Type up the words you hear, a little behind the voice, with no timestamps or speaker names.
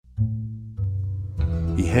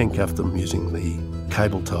He handcuffed them using the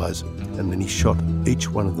cable ties, and then he shot each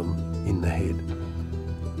one of them in the head.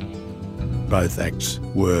 Both acts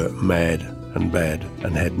were mad and bad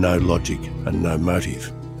and had no logic and no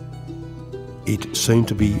motive. It seemed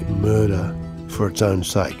to be murder for its own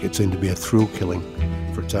sake. It seemed to be a thrill killing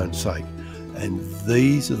for its own sake. And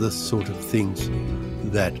these are the sort of things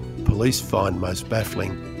that police find most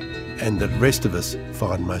baffling and that rest of us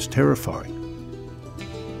find most terrifying.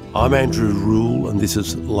 I'm Andrew Rule and this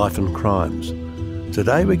is Life and Crimes.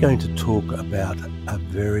 Today we're going to talk about a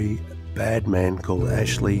very bad man called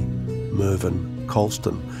Ashley Mervyn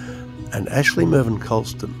Colston. And Ashley Mervyn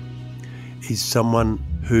Colston is someone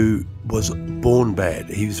who was born bad.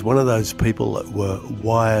 He was one of those people that were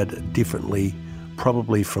wired differently,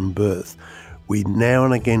 probably from birth. We now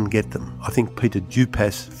and again get them. I think Peter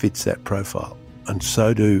Dupas fits that profile, and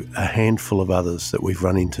so do a handful of others that we've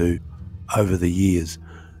run into over the years.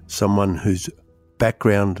 Someone whose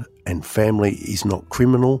background and family is not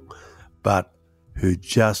criminal, but who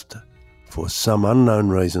just, for some unknown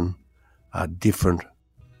reason, are different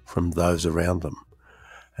from those around them.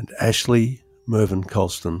 And Ashley Mervyn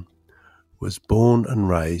Colston was born and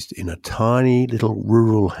raised in a tiny little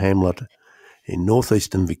rural hamlet in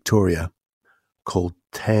northeastern Victoria called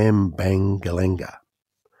Tambangalanga.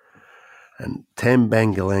 And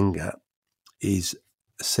Tambangalanga is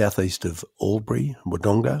southeast of Albury,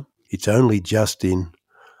 Wodonga. It's only just in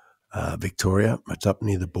Victoria. It's up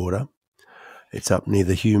near the border. It's up near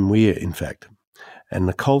the Hume Weir, in fact. And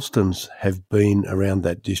the Colstons have been around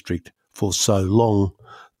that district for so long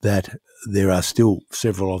that there are still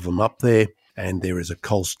several of them up there, and there is a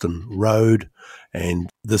Colston Road, and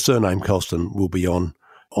the surname Colston will be on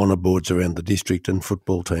honour boards around the district and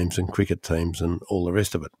football teams and cricket teams and all the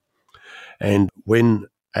rest of it. And when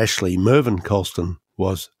Ashley Mervyn Colston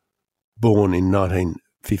was born in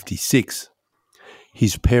 1956,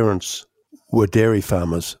 his parents were dairy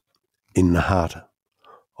farmers in the heart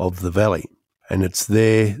of the valley. And it's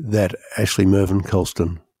there that Ashley Mervyn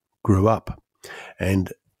Colston grew up.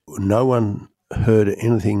 And no one heard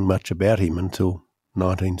anything much about him until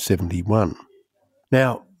 1971.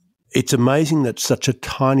 Now, it's amazing that such a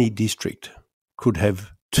tiny district could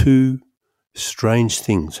have two strange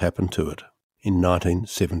things happen to it in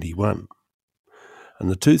 1971. And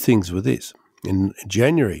the two things were this. In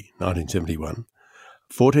January 1971,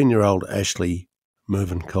 14-year-old Ashley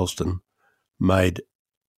Mervyn Colston made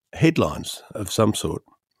headlines of some sort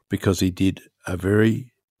because he did a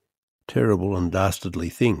very terrible and dastardly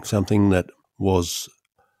thing, something that was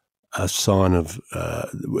a sign of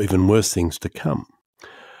even worse things to come.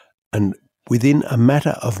 And within a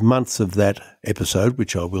matter of months of that episode,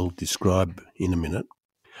 which I will describe in a minute,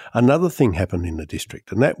 another thing happened in the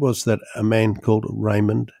district, and that was that a man called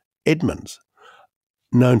Raymond Edmonds,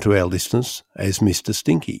 known to our listeners as Mr.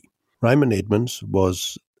 Stinky. Raymond Edmonds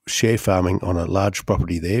was share farming on a large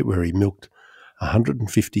property there where he milked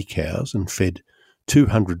 150 cows and fed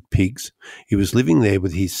 200 pigs. He was living there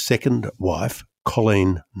with his second wife,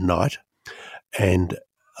 Colleen Knight, and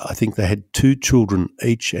I think they had 2 children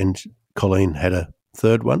each, and Colleen had a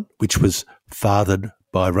third one, which was fathered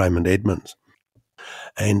by Raymond Edmonds.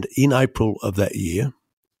 And in April of that year,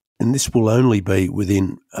 and this will only be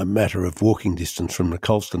within a matter of walking distance from the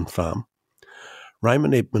Colston farm,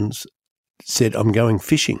 Raymond Edmonds said, I'm going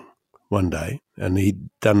fishing one day, and he'd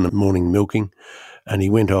done the morning milking, and he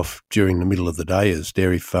went off during the middle of the day, as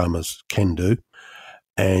dairy farmers can do,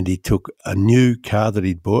 and he took a new car that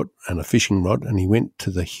he'd bought and a fishing rod, and he went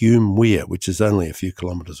to the Hume Weir, which is only a few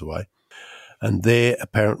kilometres away, and there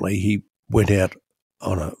apparently he went out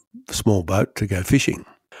on a small boat to go fishing.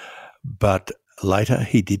 But later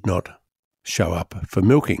he did not show up for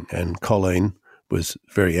milking, and Colleen was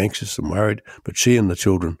very anxious and worried, but she and the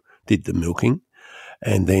children did the milking,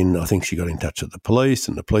 and then I think she got in touch with the police,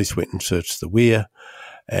 and the police went and searched the weir,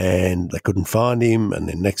 and they couldn't find him, and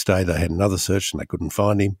then next day they had another search and they couldn't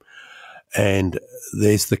find him, and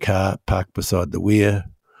there's the car parked beside the weir.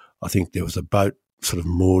 I think there was a boat sort of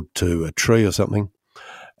moored to a tree or something,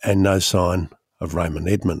 and no sign of Raymond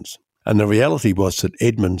Edmonds. And the reality was that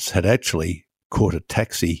Edmonds had actually caught a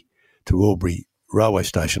taxi to Albury railway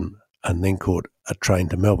station and then caught a train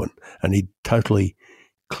to Melbourne, and he'd totally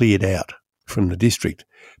cleared out from the district,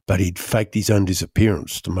 but he'd faked his own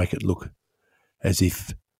disappearance to make it look as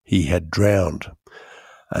if he had drowned.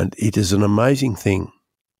 And it is an amazing thing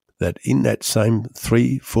that in that same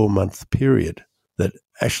 3-4 month period that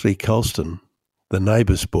Ashley Colston, the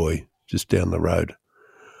neighbour's boy just down the road,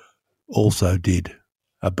 also did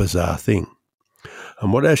a bizarre thing.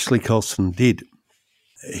 And what Ashley Colston did,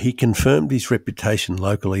 he confirmed his reputation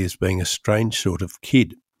locally as being a strange sort of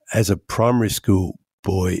kid. As a primary school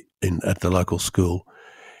boy at the local school.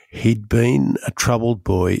 He'd been a troubled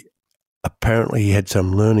boy. Apparently he had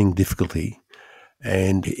some learning difficulty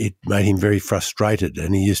and it made him very frustrated,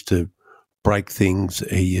 and he used to break things.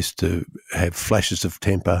 He used to have flashes of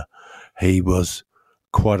temper. He was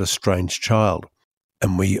quite a strange child,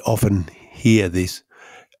 and we often hear this.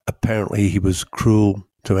 Apparently he was cruel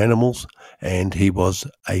to animals and he was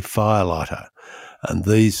a firelighter, and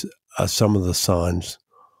these are some of the signs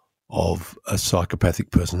of a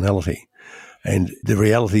psychopathic personality. And the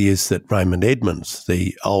reality is that Raymond Edmonds,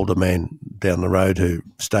 the older man down the road who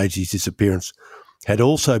staged his disappearance, had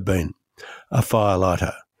also been a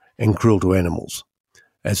firelighter and cruel to animals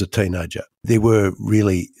as a teenager. There were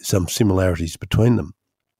really some similarities between them.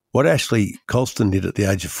 What Ashley Colston did at the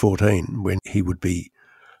age of 14, when he would be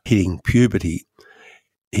hitting puberty,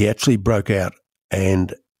 he actually broke out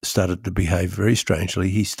and started to behave very strangely.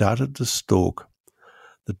 He started to stalk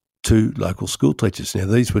the two local school teachers. Now,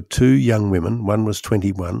 these were two young women. One was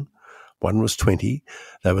 21, one was 20.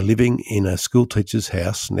 They were living in a school teacher's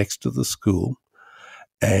house next to the school,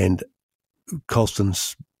 and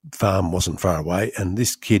Colston's farm wasn't far away, and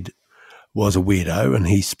this kid was a weirdo, and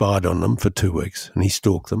he spied on them for 2 weeks, and he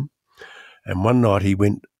stalked them. And one night he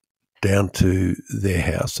went down to their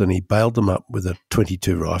house and he bailed them up with a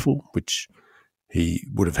 .22 rifle, which he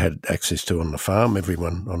would have had access to on the farm.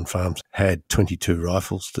 Everyone on farms had .22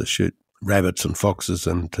 rifles to shoot rabbits and foxes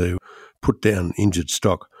and to put down injured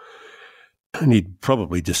stock. And he'd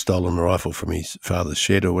probably just stolen the rifle from his father's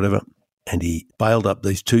shed or whatever. And he bailed up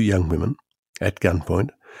these two young women at gunpoint,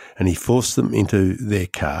 and he forced them into their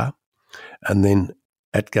car, and then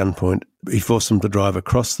at gunpoint he forced them to drive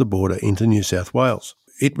across the border into New South Wales.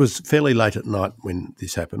 It was fairly late at night when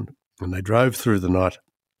this happened, and they drove through the night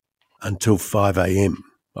until 5 a.m.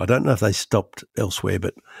 I don't know if they stopped elsewhere,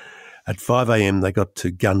 but at 5 a.m. they got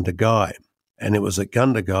to Gundagai, and it was at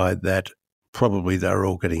Gundagai that probably they were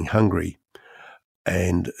all getting hungry,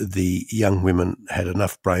 and the young women had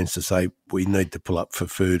enough brains to say, we need to pull up for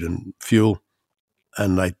food and fuel,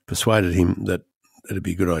 and they persuaded him that it'd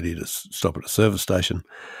be a good idea to stop at a service station.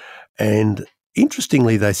 And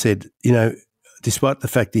interestingly, they said, despite the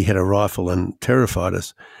fact he had a rifle and terrified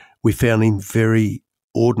us, we found him very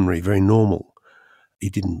ordinary, very normal. He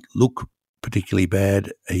didn't look particularly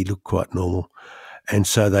bad. He looked quite normal. And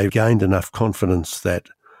so they gained enough confidence that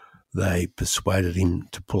they persuaded him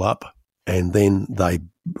to pull up, and then they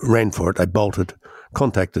ran for it. They bolted,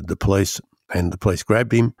 contacted the police, and the police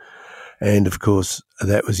grabbed him. And, of course,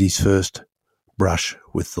 that was his first brush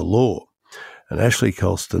with the law. And Ashley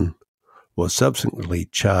Colston was subsequently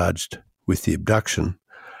charged with the abduction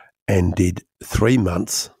and did 3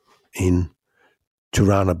 months in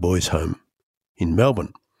Turana Boys Home in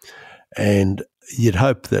Melbourne. And you'd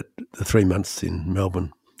hope that the 3 months in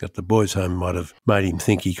Melbourne at the boys' home might have made him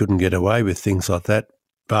think he couldn't get away with things like that.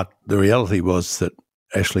 But the reality was that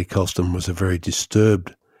Ashley Colston was a very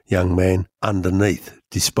disturbed young man underneath,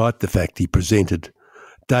 despite the fact he presented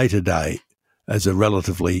day to day as a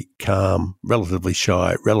relatively calm, relatively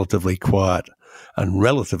shy, relatively quiet and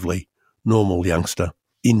relatively normal youngster.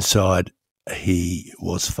 Inside, he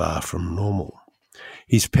was far from normal.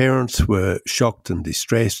 His parents were shocked and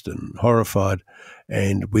distressed and horrified,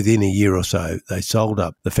 and within a year or so, they sold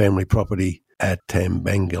up the family property at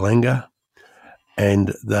Tambangalanga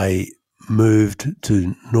and they moved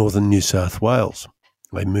to northern New South Wales.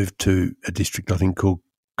 They moved to a district, I think, called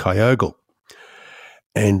Kyogle.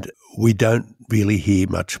 And we don't really hear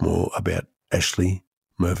much more about Ashley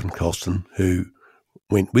Mervyn Colston, who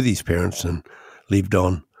went with his parents and lived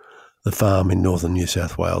on the farm in northern New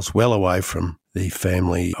South Wales, well away from the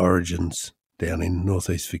family origins down in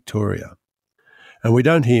northeast Victoria. And we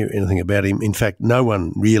don't hear anything about him. In fact, no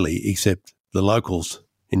one really, except the locals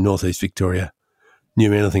in northeast Victoria,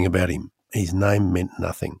 knew anything about him. His name meant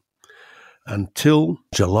nothing until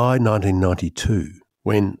July 1992,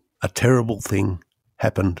 when a terrible thing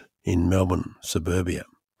happened in Melbourne suburbia.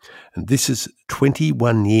 And this is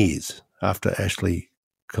 21 years after Ashley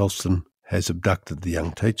Colston has abducted the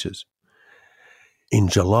young teachers. In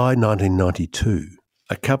July 1992,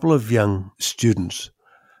 a couple of young students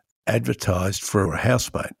advertised for a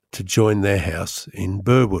housemate to join their house in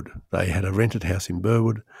Burwood. They had a rented house in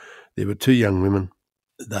Burwood. There were two young women.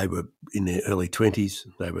 They were in their early 20s.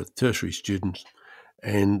 They were tertiary students.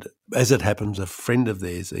 And as it happens, a friend of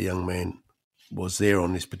theirs, a young man, was there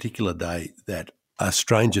on this particular day that a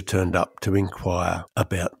stranger turned up to inquire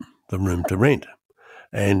about the room to rent.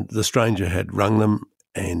 And the stranger had rung them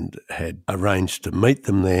and had arranged to meet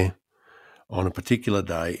them there on a particular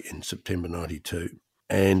day in September 92.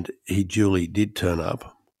 And he duly did turn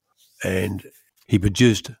up, and he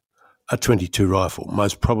produced a .22 rifle,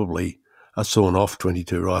 most probably a sawn-off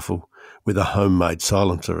 .22 rifle with a homemade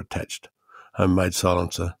silencer attached. Homemade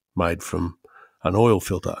silencer made from an oil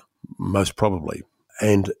filter, most probably.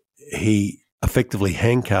 And he effectively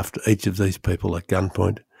handcuffed each of these people at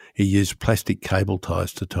gunpoint. He used plastic cable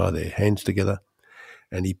ties to tie their hands together,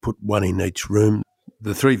 and he put one in each room.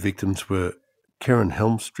 The three victims were Karen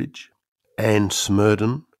Helmstridge, Anne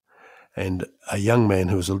Smerdon, and a young man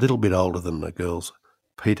who was a little bit older than the girls,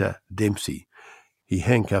 Peter Dempsey. He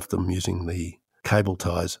handcuffed them using the cable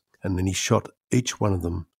ties, and then he shot each one of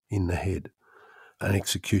them in the head, an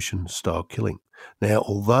execution-style killing. Now,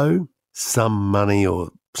 although some money or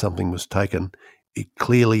something was taken, it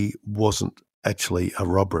clearly wasn't actually a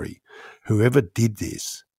robbery. Whoever did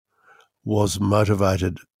this was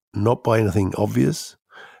motivated not by anything obvious,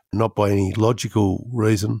 not by any logical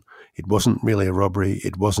reason. It wasn't really a robbery.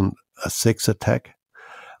 It wasn't a sex attack.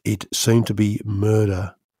 It seemed to be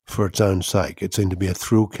murder for its own sake. It seemed to be a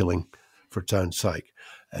thrill killing for its own sake.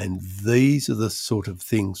 And these are the sort of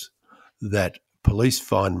things that police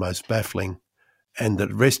find most baffling and that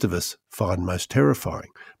the rest of us find most terrifying,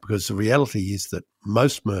 because the reality is that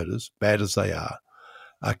most murders, bad as they are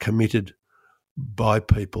committed by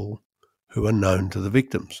people who are known to the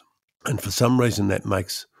victims. And for some reason that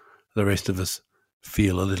makes the rest of us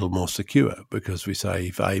feel a little more secure, because we say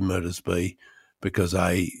if A murders B because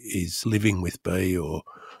A is living with B, or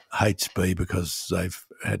hates B because they've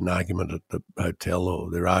had an argument at the hotel,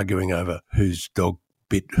 or they're arguing over whose dog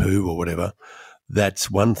bit who or whatever,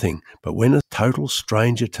 that's one thing. But when a total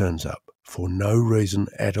stranger turns up for no reason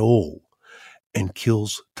at all and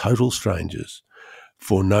kills total strangers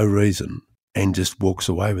for no reason and just walks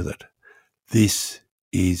away with it, this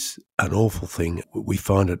is an awful thing. We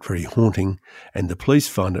find it very haunting, and the police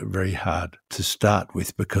find it very hard to start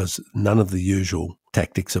with because none of the usual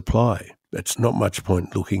tactics apply. It's not much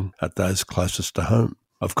point looking at those closest to home.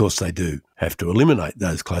 Of course, they do have to eliminate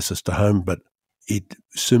those closest to home, but it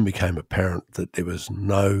soon became apparent that there was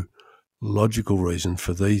no logical reason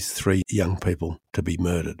for these three young people to be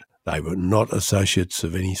murdered. They were not associates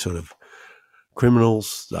of any sort of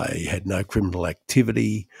criminals. They had no criminal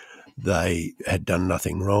activity. They had done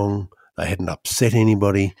nothing wrong. They hadn't upset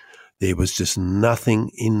anybody. There was just nothing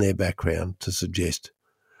in their background to suggest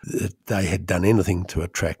that they had done anything to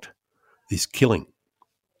attract this killing.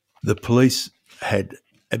 The police had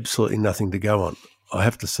absolutely nothing to go on. I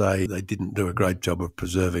have to say they didn't do a great job of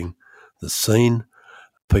preserving the scene.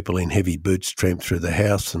 People in heavy boots tramped through the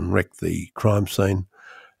house and wrecked the crime scene,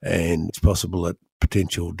 and it's possible that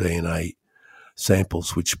potential DNA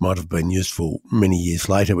samples, which might have been useful many years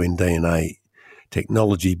later when DNA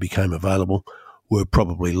technology became available, were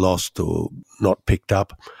probably lost or not picked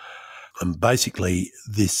up. And basically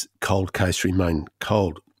this cold case remained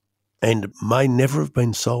cold and may never have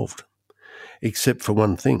been solved, except for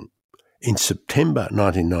one thing. In September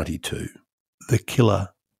 1992, the killer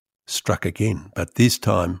struck again, but this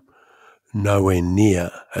time nowhere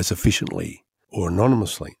near as efficiently or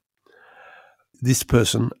anonymously. This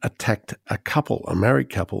person attacked a couple, a married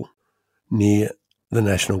couple, near the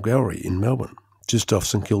National Gallery in Melbourne, just off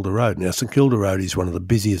St Kilda Road. Now, St Kilda Road is one of the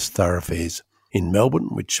busiest thoroughfares in Melbourne,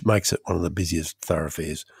 which makes it one of the busiest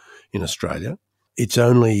thoroughfares in Australia. It's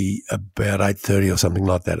only about 8:30 or something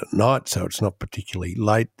like that at night, so it's not particularly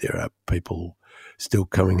late. There are people still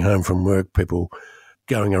coming home from work, people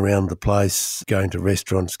going around the place, going to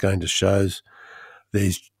restaurants, going to shows.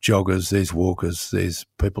 There's joggers, there's walkers, there's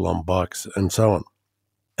people on bikes and so on.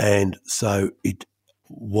 And so it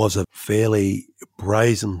was a fairly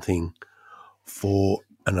brazen thing for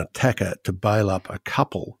an attacker to bail up a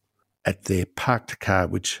couple at their parked car,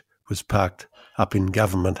 which was parked up in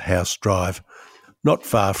Government House Drive, not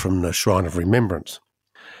far from the Shrine of Remembrance.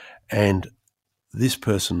 And this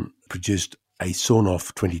person produced a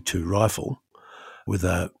sawn-off .22 rifle with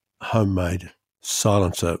a homemade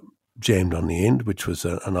silencer jammed on the end, which was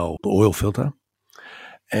an old oil filter.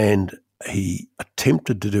 And he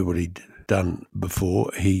attempted to do what he'd done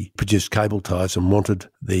before. He produced cable ties and wanted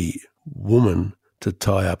the woman to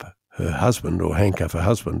tie up her husband or handcuff her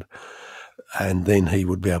husband, and then he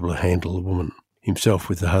would be able to handle the woman himself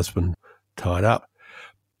with the husband tied up.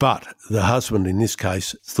 But the husband in this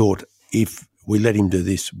case thought, if we let him do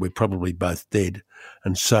this, we're probably both dead.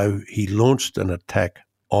 And so he launched an attack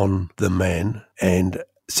on the man and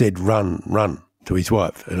said, run, run, to his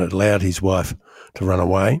wife, and it allowed his wife to run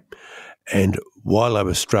away. And while they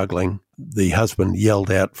were struggling, the husband yelled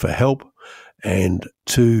out for help, and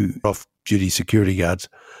two off-duty security guards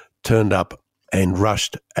turned up and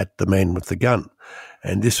rushed at the man with the gun.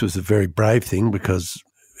 And this was a very brave thing because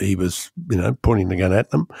he was, pointing the gun at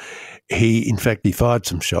them. He fired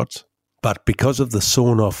some shots, But because of the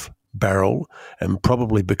sawn-off barrel and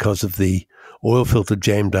probably because of the oil filter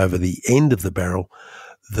jammed over the end of the barrel,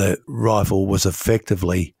 the rifle was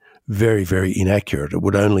effectively very, very inaccurate. It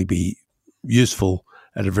would only be useful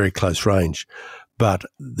at a very close range. But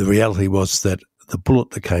the reality was that the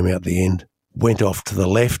bullet that came out the end went off to the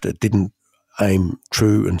left. It didn't aim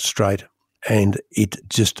true and straight, and it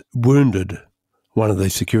just wounded one of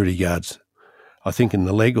these security guards, I think in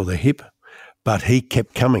the leg or the hip, but he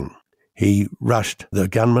kept coming. He rushed the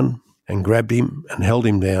gunman and grabbed him and held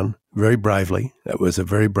him down very bravely. That was a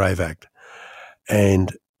very brave act,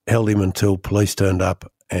 and held him until police turned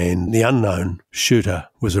up and the unknown shooter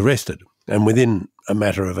was arrested. And within a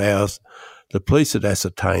matter of hours, the police had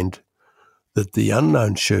ascertained that the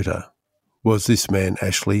unknown shooter was this man,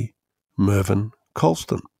 Ashley Mervyn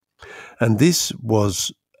Colston. And this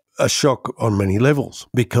was a shock on many levels,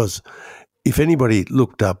 because if anybody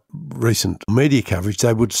looked up recent media coverage,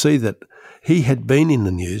 they would see that he had been in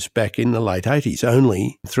the news back in the late 80s,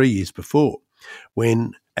 only 3 years before,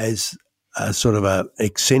 when as a sort of a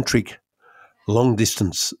eccentric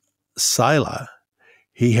long-distance sailor,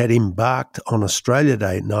 he had embarked on Australia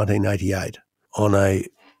Day 1988 on a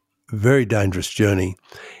very dangerous journey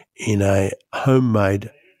in a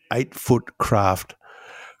homemade 8-foot craft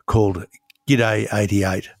called G'day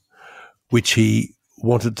 88, which he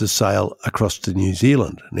wanted to sail across to New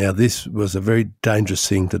Zealand. Now, this was a very dangerous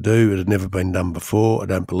thing to do. It had never been done before, I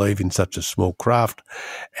don't believe, in such a small craft.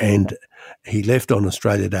 And he left on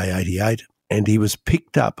Australia Day 88, and he was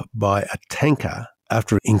picked up by a tanker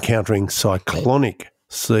after encountering cyclonic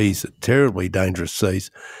seas, terribly dangerous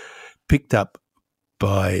seas, picked up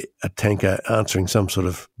by a tanker answering some sort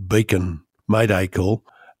of beacon mayday call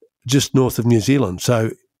just north of New Zealand.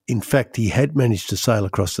 So, in fact, he had managed to sail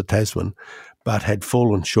across the Tasman, but had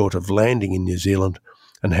fallen short of landing in New Zealand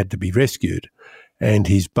and had to be rescued. And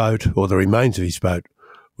his boat, or the remains of his boat,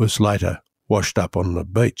 was later washed up on the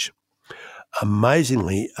beach.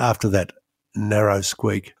 Amazingly, after that narrow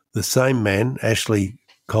squeak, the same man, Ashley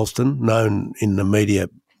Colston, known in the media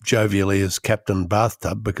jovially as Captain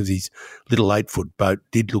Bathtub because his little 8-foot boat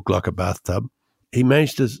did look like a bathtub, he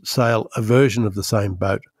managed to sail a version of the same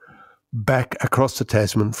boat back across the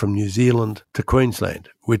Tasman from New Zealand to Queensland,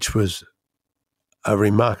 which was a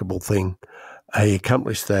remarkable thing. He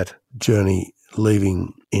accomplished that journey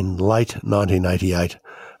leaving in late 1988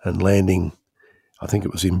 and landing, I think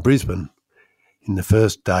it was in Brisbane, in the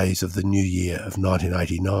first days of the new year of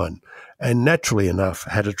 1989, and naturally enough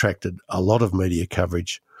had attracted a lot of media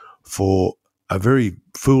coverage for a very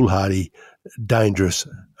foolhardy, dangerous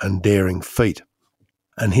and daring feat.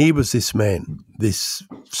 And here was this man, this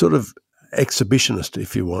sort of exhibitionist,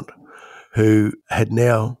 if you want, who had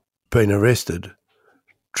now been arrested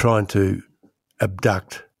trying to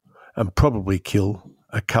abduct and probably kill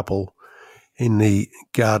a couple in the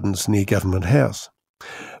gardens near Government House.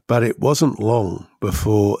 But it wasn't long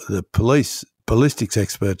before the police, ballistics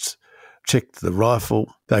experts, checked the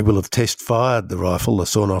rifle. They will have test-fired the rifle, the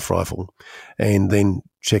sawn-off rifle, and then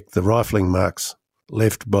checked the rifling marks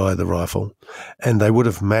left by the rifle, and they would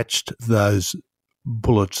have matched those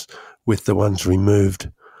bullets with the ones removed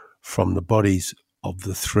from the bodies of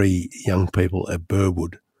the 3 young people at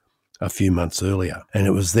Burwood a few months earlier. And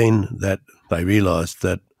it was then that they realised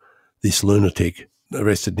that this lunatic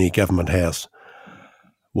arrested near Government House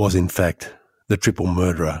was in fact the triple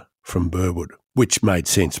murderer from Burwood, which made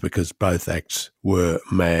sense because both acts were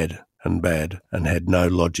mad and bad and had no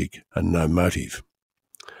logic and no motive.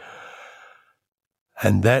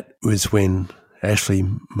 And that was when Ashley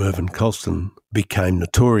Mervyn Colston became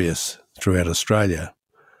notorious throughout Australia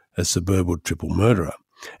as the Burwood triple murderer.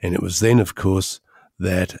 And it was then, of course,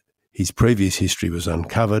 that his previous history was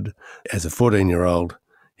uncovered. As a 14-year-old,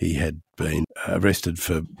 he had been arrested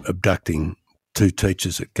for abducting 2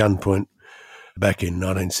 teachers at gunpoint back in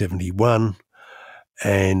 1971,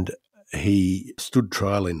 and he stood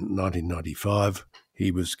trial in 1995.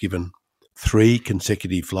 He was given 3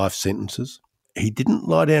 consecutive life sentences. He didn't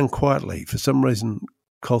lie down quietly. For some reason,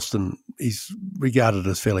 Colston is regarded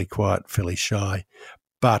as fairly quiet, fairly shy,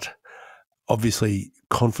 but obviously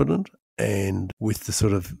confident and with the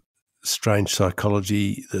sort of strange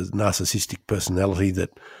psychology, the narcissistic personality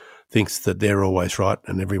that thinks that they're always right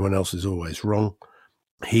and everyone else is always wrong.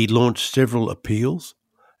 He launched several appeals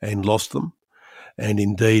and lost them. And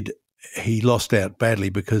indeed, he lost out badly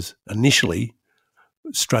because initially,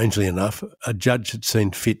 strangely enough, a judge had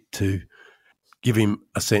seen fit to give him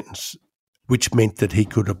a sentence which meant that he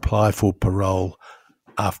could apply for parole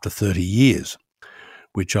after 30 years,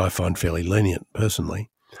 which I find fairly lenient personally.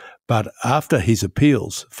 But after his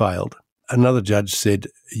appeals failed, another judge said,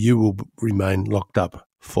 "You will remain locked up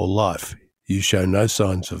for life you show no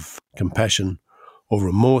signs of compassion or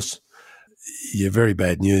remorse, you're very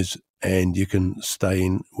bad news, and you can stay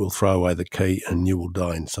in, we'll throw away the key and you will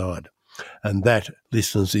die inside. And that,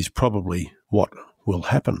 listeners, is probably what will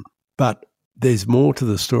happen. But there's more to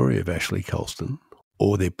the story of Ashley Colston,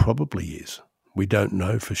 or there probably is. We don't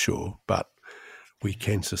know for sure, but we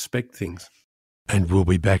can suspect things. And we'll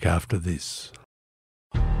be back after this.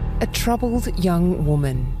 A troubled young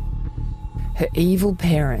woman. Her evil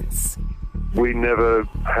parents. We never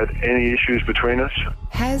had any issues between us.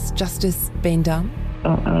 Has justice been done?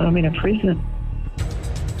 I'm in a prison.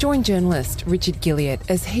 Join journalist Richard Gilliatt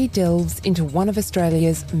as he delves into one of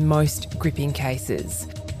Australia's most gripping cases.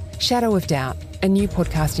 Shadow of Doubt, a new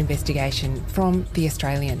podcast investigation from The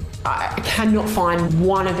Australian. I cannot find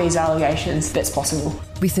one of these allegations that's possible.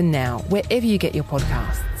 Listen now, wherever you get your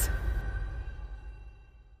podcasts.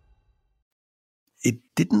 It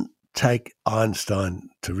didn't take Einstein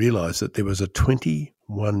to realise that there was a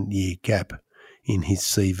 21-year gap in his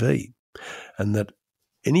CV, and that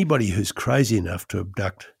anybody who's crazy enough to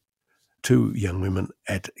abduct two young women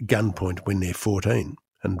at gunpoint when they're 14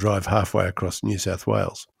 and drive halfway across New South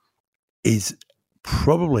Wales is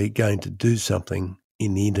probably going to do something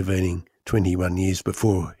in the intervening 21 years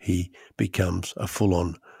before he becomes a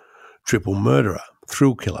full-on triple murderer,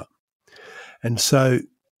 thrill killer. And so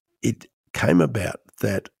it came about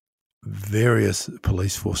that various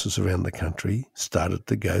police forces around the country started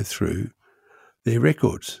to go through their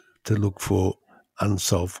records to look for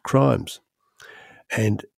unsolved crimes.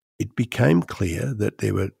 And it became clear that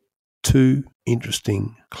there were two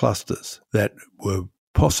interesting clusters that were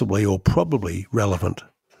possibly or probably relevant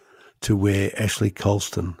to where Ashley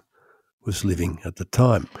Colston was living at the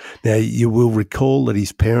time. Now, you will recall that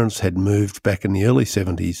his parents had moved back in the early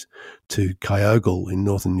 70s to Kyogle in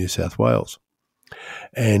northern New South Wales,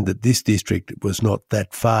 and that this district was not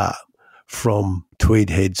that far from Tweed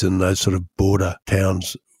Heads and those sort of border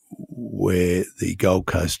towns where the Gold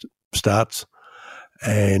Coast starts,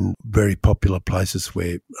 and very popular places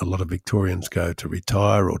where a lot of Victorians go to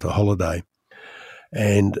retire or to holiday.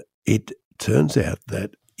 And it turns out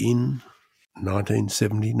that in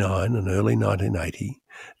 1979 and early 1980,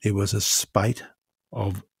 there was a spate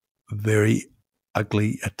of very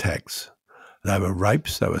ugly attacks. They were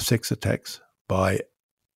rapes, they were sex attacks by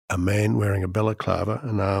a man wearing a balaclava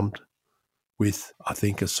and armed with, I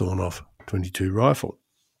think, a sawn-off .22 rifle.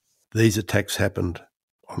 These attacks happened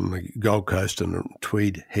on the Gold Coast and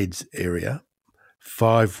Tweed Heads area.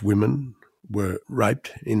 5 women were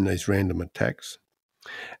raped in these random attacks.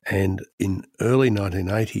 And in early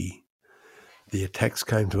 1980, the attacks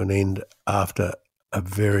came to an end after a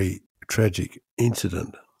very tragic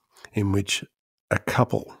incident in which a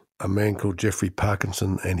couple, a man called Jeffrey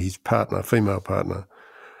Parkinson and his partner, female partner,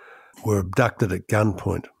 were abducted at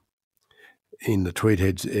gunpoint in the Tweed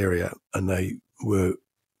Heads area, and they were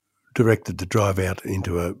directed to drive out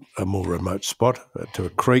into a more remote spot, to a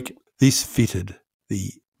creek. This fitted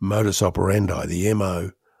the modus operandi, the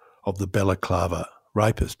MO of the balaclava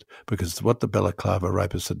rapist, because what the balaclava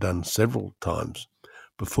rapist had done several times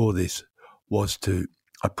before this was to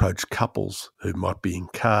approach couples who might be in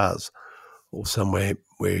cars or somewhere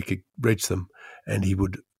where he could reach them, and he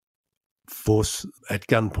would force, at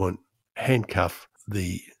gunpoint, handcuff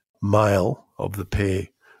the male of the pair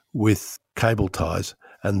with cable ties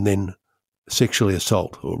and then sexually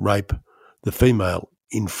assault or rape the female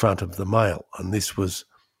in front of the male. And this was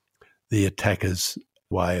the attacker's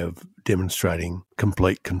way of demonstrating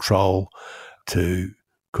complete control to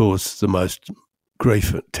cause the most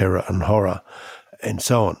grief, terror and horror and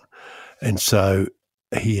so on. And so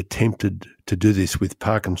he attempted to do this with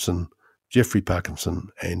Parkinson, Jeffrey Parkinson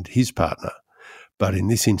and his partner. But in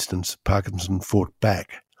this instance, Parkinson fought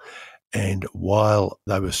back. And while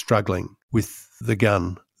they were struggling with the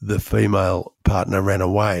gun, the female partner ran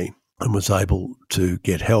away and was able to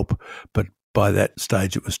get help. But by that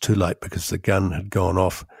stage, it was too late because the gun had gone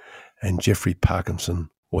off and Jeffrey Parkinson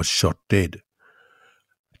was shot dead.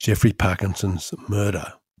 Jeffrey Parkinson's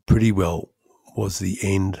murder pretty well was the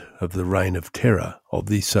end of the reign of terror of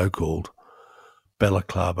the so-called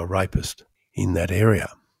balaclava rapist in that area.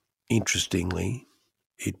 Interestingly,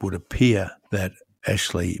 it would appear that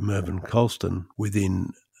Ashley Mervyn Colston,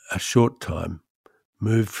 within a short time,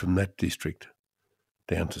 moved from that district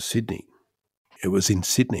down to Sydney. It was in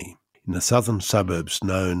Sydney, in the southern suburbs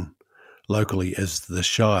known locally as the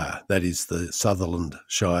Shire, that is the Sutherland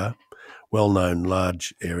Shire, well-known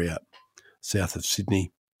large area south of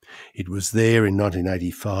Sydney. It was there in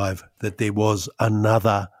 1985 that there was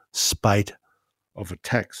another spate of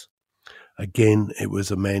attacks. Again, it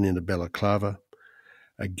was a man in a balaclava.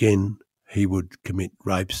 Again, he would commit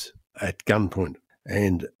rapes at gunpoint.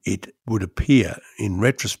 And it would appear in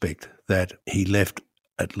retrospect that he left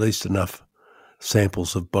at least enough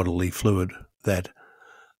samples of bodily fluid that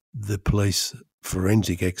the police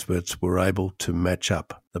forensic experts were able to match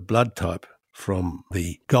up the blood type from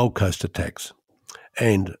the Gold Coast attacks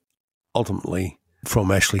and ultimately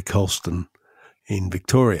from Ashley Colston in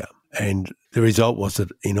Victoria. And the result was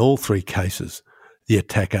that in all three cases, the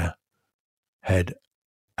attacker had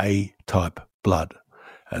A-type blood.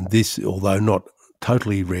 And this, although not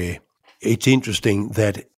totally rare, it's interesting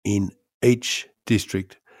that in each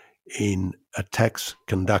district, in attacks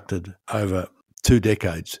conducted over 2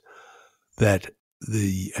 decades, that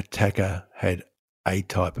the attacker had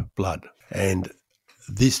A-type blood. And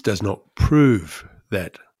this does not prove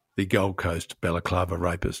that the Gold Coast Balaclava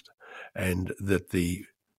rapist and that the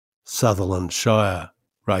Sutherland Shire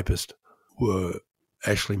rapist were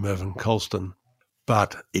Ashley Mervyn Colston,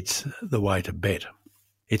 but it's the way to bet.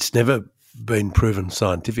 It's never been proven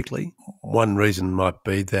scientifically. One reason might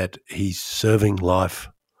be that he's serving life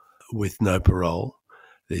with no parole.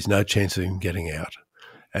 There's no chance of him getting out,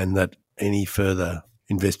 and that any further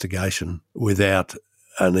investigation without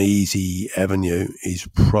an easy avenue is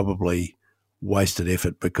probably wasted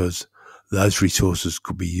effort, because those resources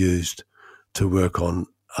could be used to work on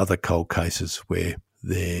other cold cases where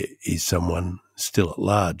there is someone still at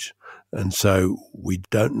large. And so we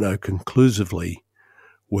don't know conclusively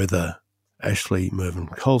whether Ashley Mervyn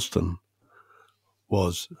Colston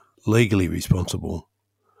was legally responsible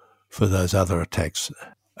for those other attacks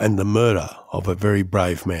and the murder of a very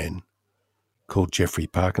brave man called Jeffrey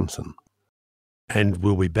Parkinson. And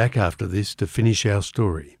we'll be back after this to finish our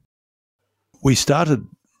story. We started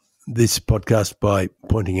this podcast by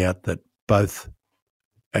pointing out that both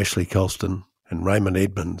Ashley Colston and Raymond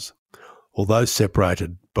Edmonds, although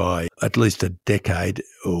separated by at least a decade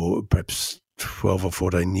or perhaps 12 or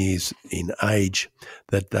 14 years in age,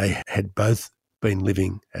 that they had both been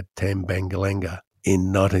living at Tambangalanga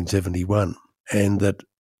in 1971, and that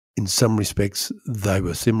in some respects they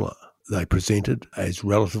were similar. They presented as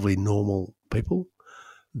relatively normal people.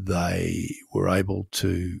 They were able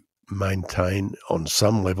to maintain, on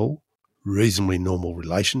some level, reasonably normal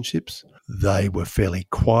relationships. They were fairly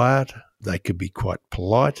quiet. They could be quite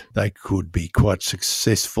polite. They could be quite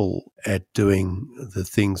successful at doing the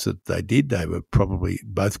things that they did. They were probably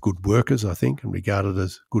both good workers, I think, and regarded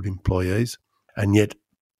as good employees. And yet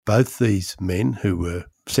both these men, who were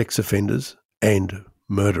sex offenders and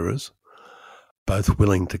murderers, both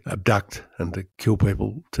willing to abduct and to kill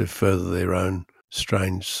people to further their own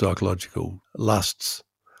strange psychological lusts,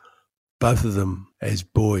 both of them, as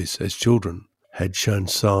boys, as children, had shown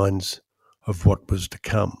signs of what was to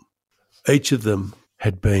come. Each of them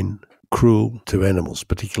had been cruel to animals,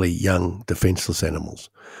 particularly young, defenceless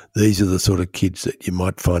animals. These are the sort of kids that you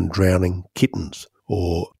might find drowning kittens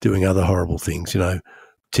or doing other horrible things,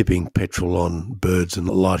 tipping petrol on birds and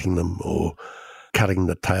lighting them, or cutting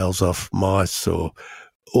the tails off mice, or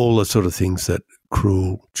all the sort of things that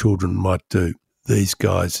cruel children might do. These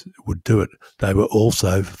guys would do it. They were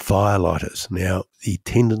also firelighters. Now, the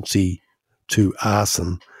tendency to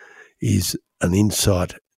arson is an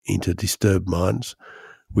insight into disturbed minds.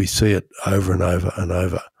 We see it over and over and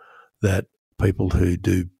over, that people who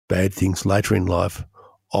do bad things later in life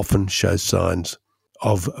often show signs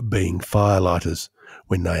of being firelighters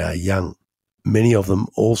when they are young. Many of them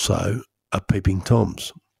also are peeping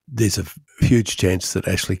Toms. There's a huge chance that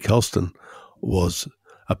Ashley Colston was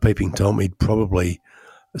a peeping Tom. He'd probably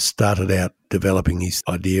started out developing his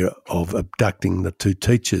idea of abducting the 2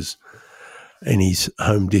 teachers in his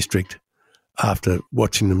home district after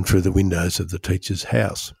watching them through the windows of the teacher's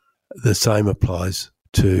house. The same applies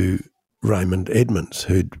to Raymond Edmonds,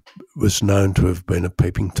 who was known to have been a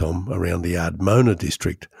peeping Tom around the Ardmona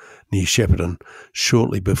district near Shepparton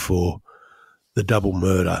shortly before the double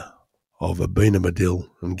murder of Abina Medill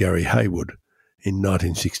and Gary Haywood in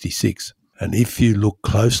 1966. And if you look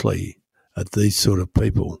closely at these sort of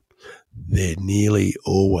people, there nearly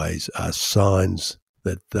always are signs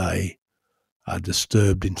that they are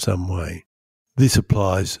disturbed in some way. This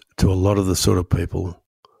applies to a lot of the sort of people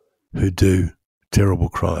who do terrible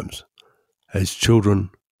crimes. As children,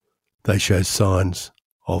 they show signs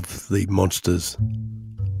of the monsters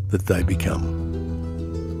that they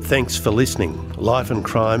become. Thanks for listening. Life and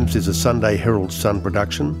Crimes is a Sunday Herald Sun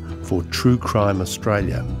production for True Crime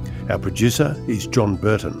Australia. Our producer is John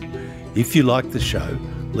Burton. If you like the show,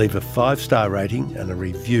 leave a 5-star rating and a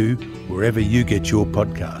review wherever you get your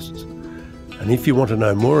podcasts. And if you want to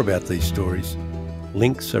know more about these stories,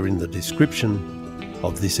 links are in the description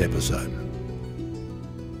of this episode.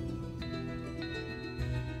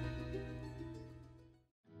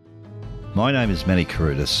 My name is Manny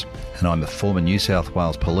Carudis, and I'm a former New South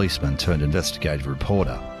Wales policeman turned investigative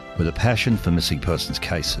reporter with a passion for missing persons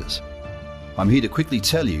cases. I'm here to quickly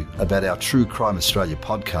tell you about our True Crime Australia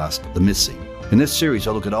podcast, The Missing. In this series,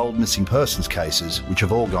 I look at old missing persons cases which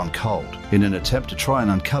have all gone cold in an attempt to try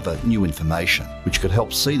and uncover new information which could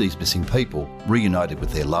help see these missing people reunited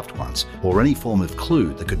with their loved ones, or any form of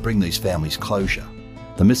clue that could bring these families closure.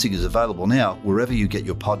 The Missing is available now wherever you get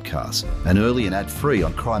your podcasts, and early and ad-free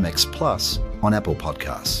on Crimex Plus on Apple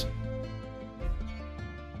Podcasts.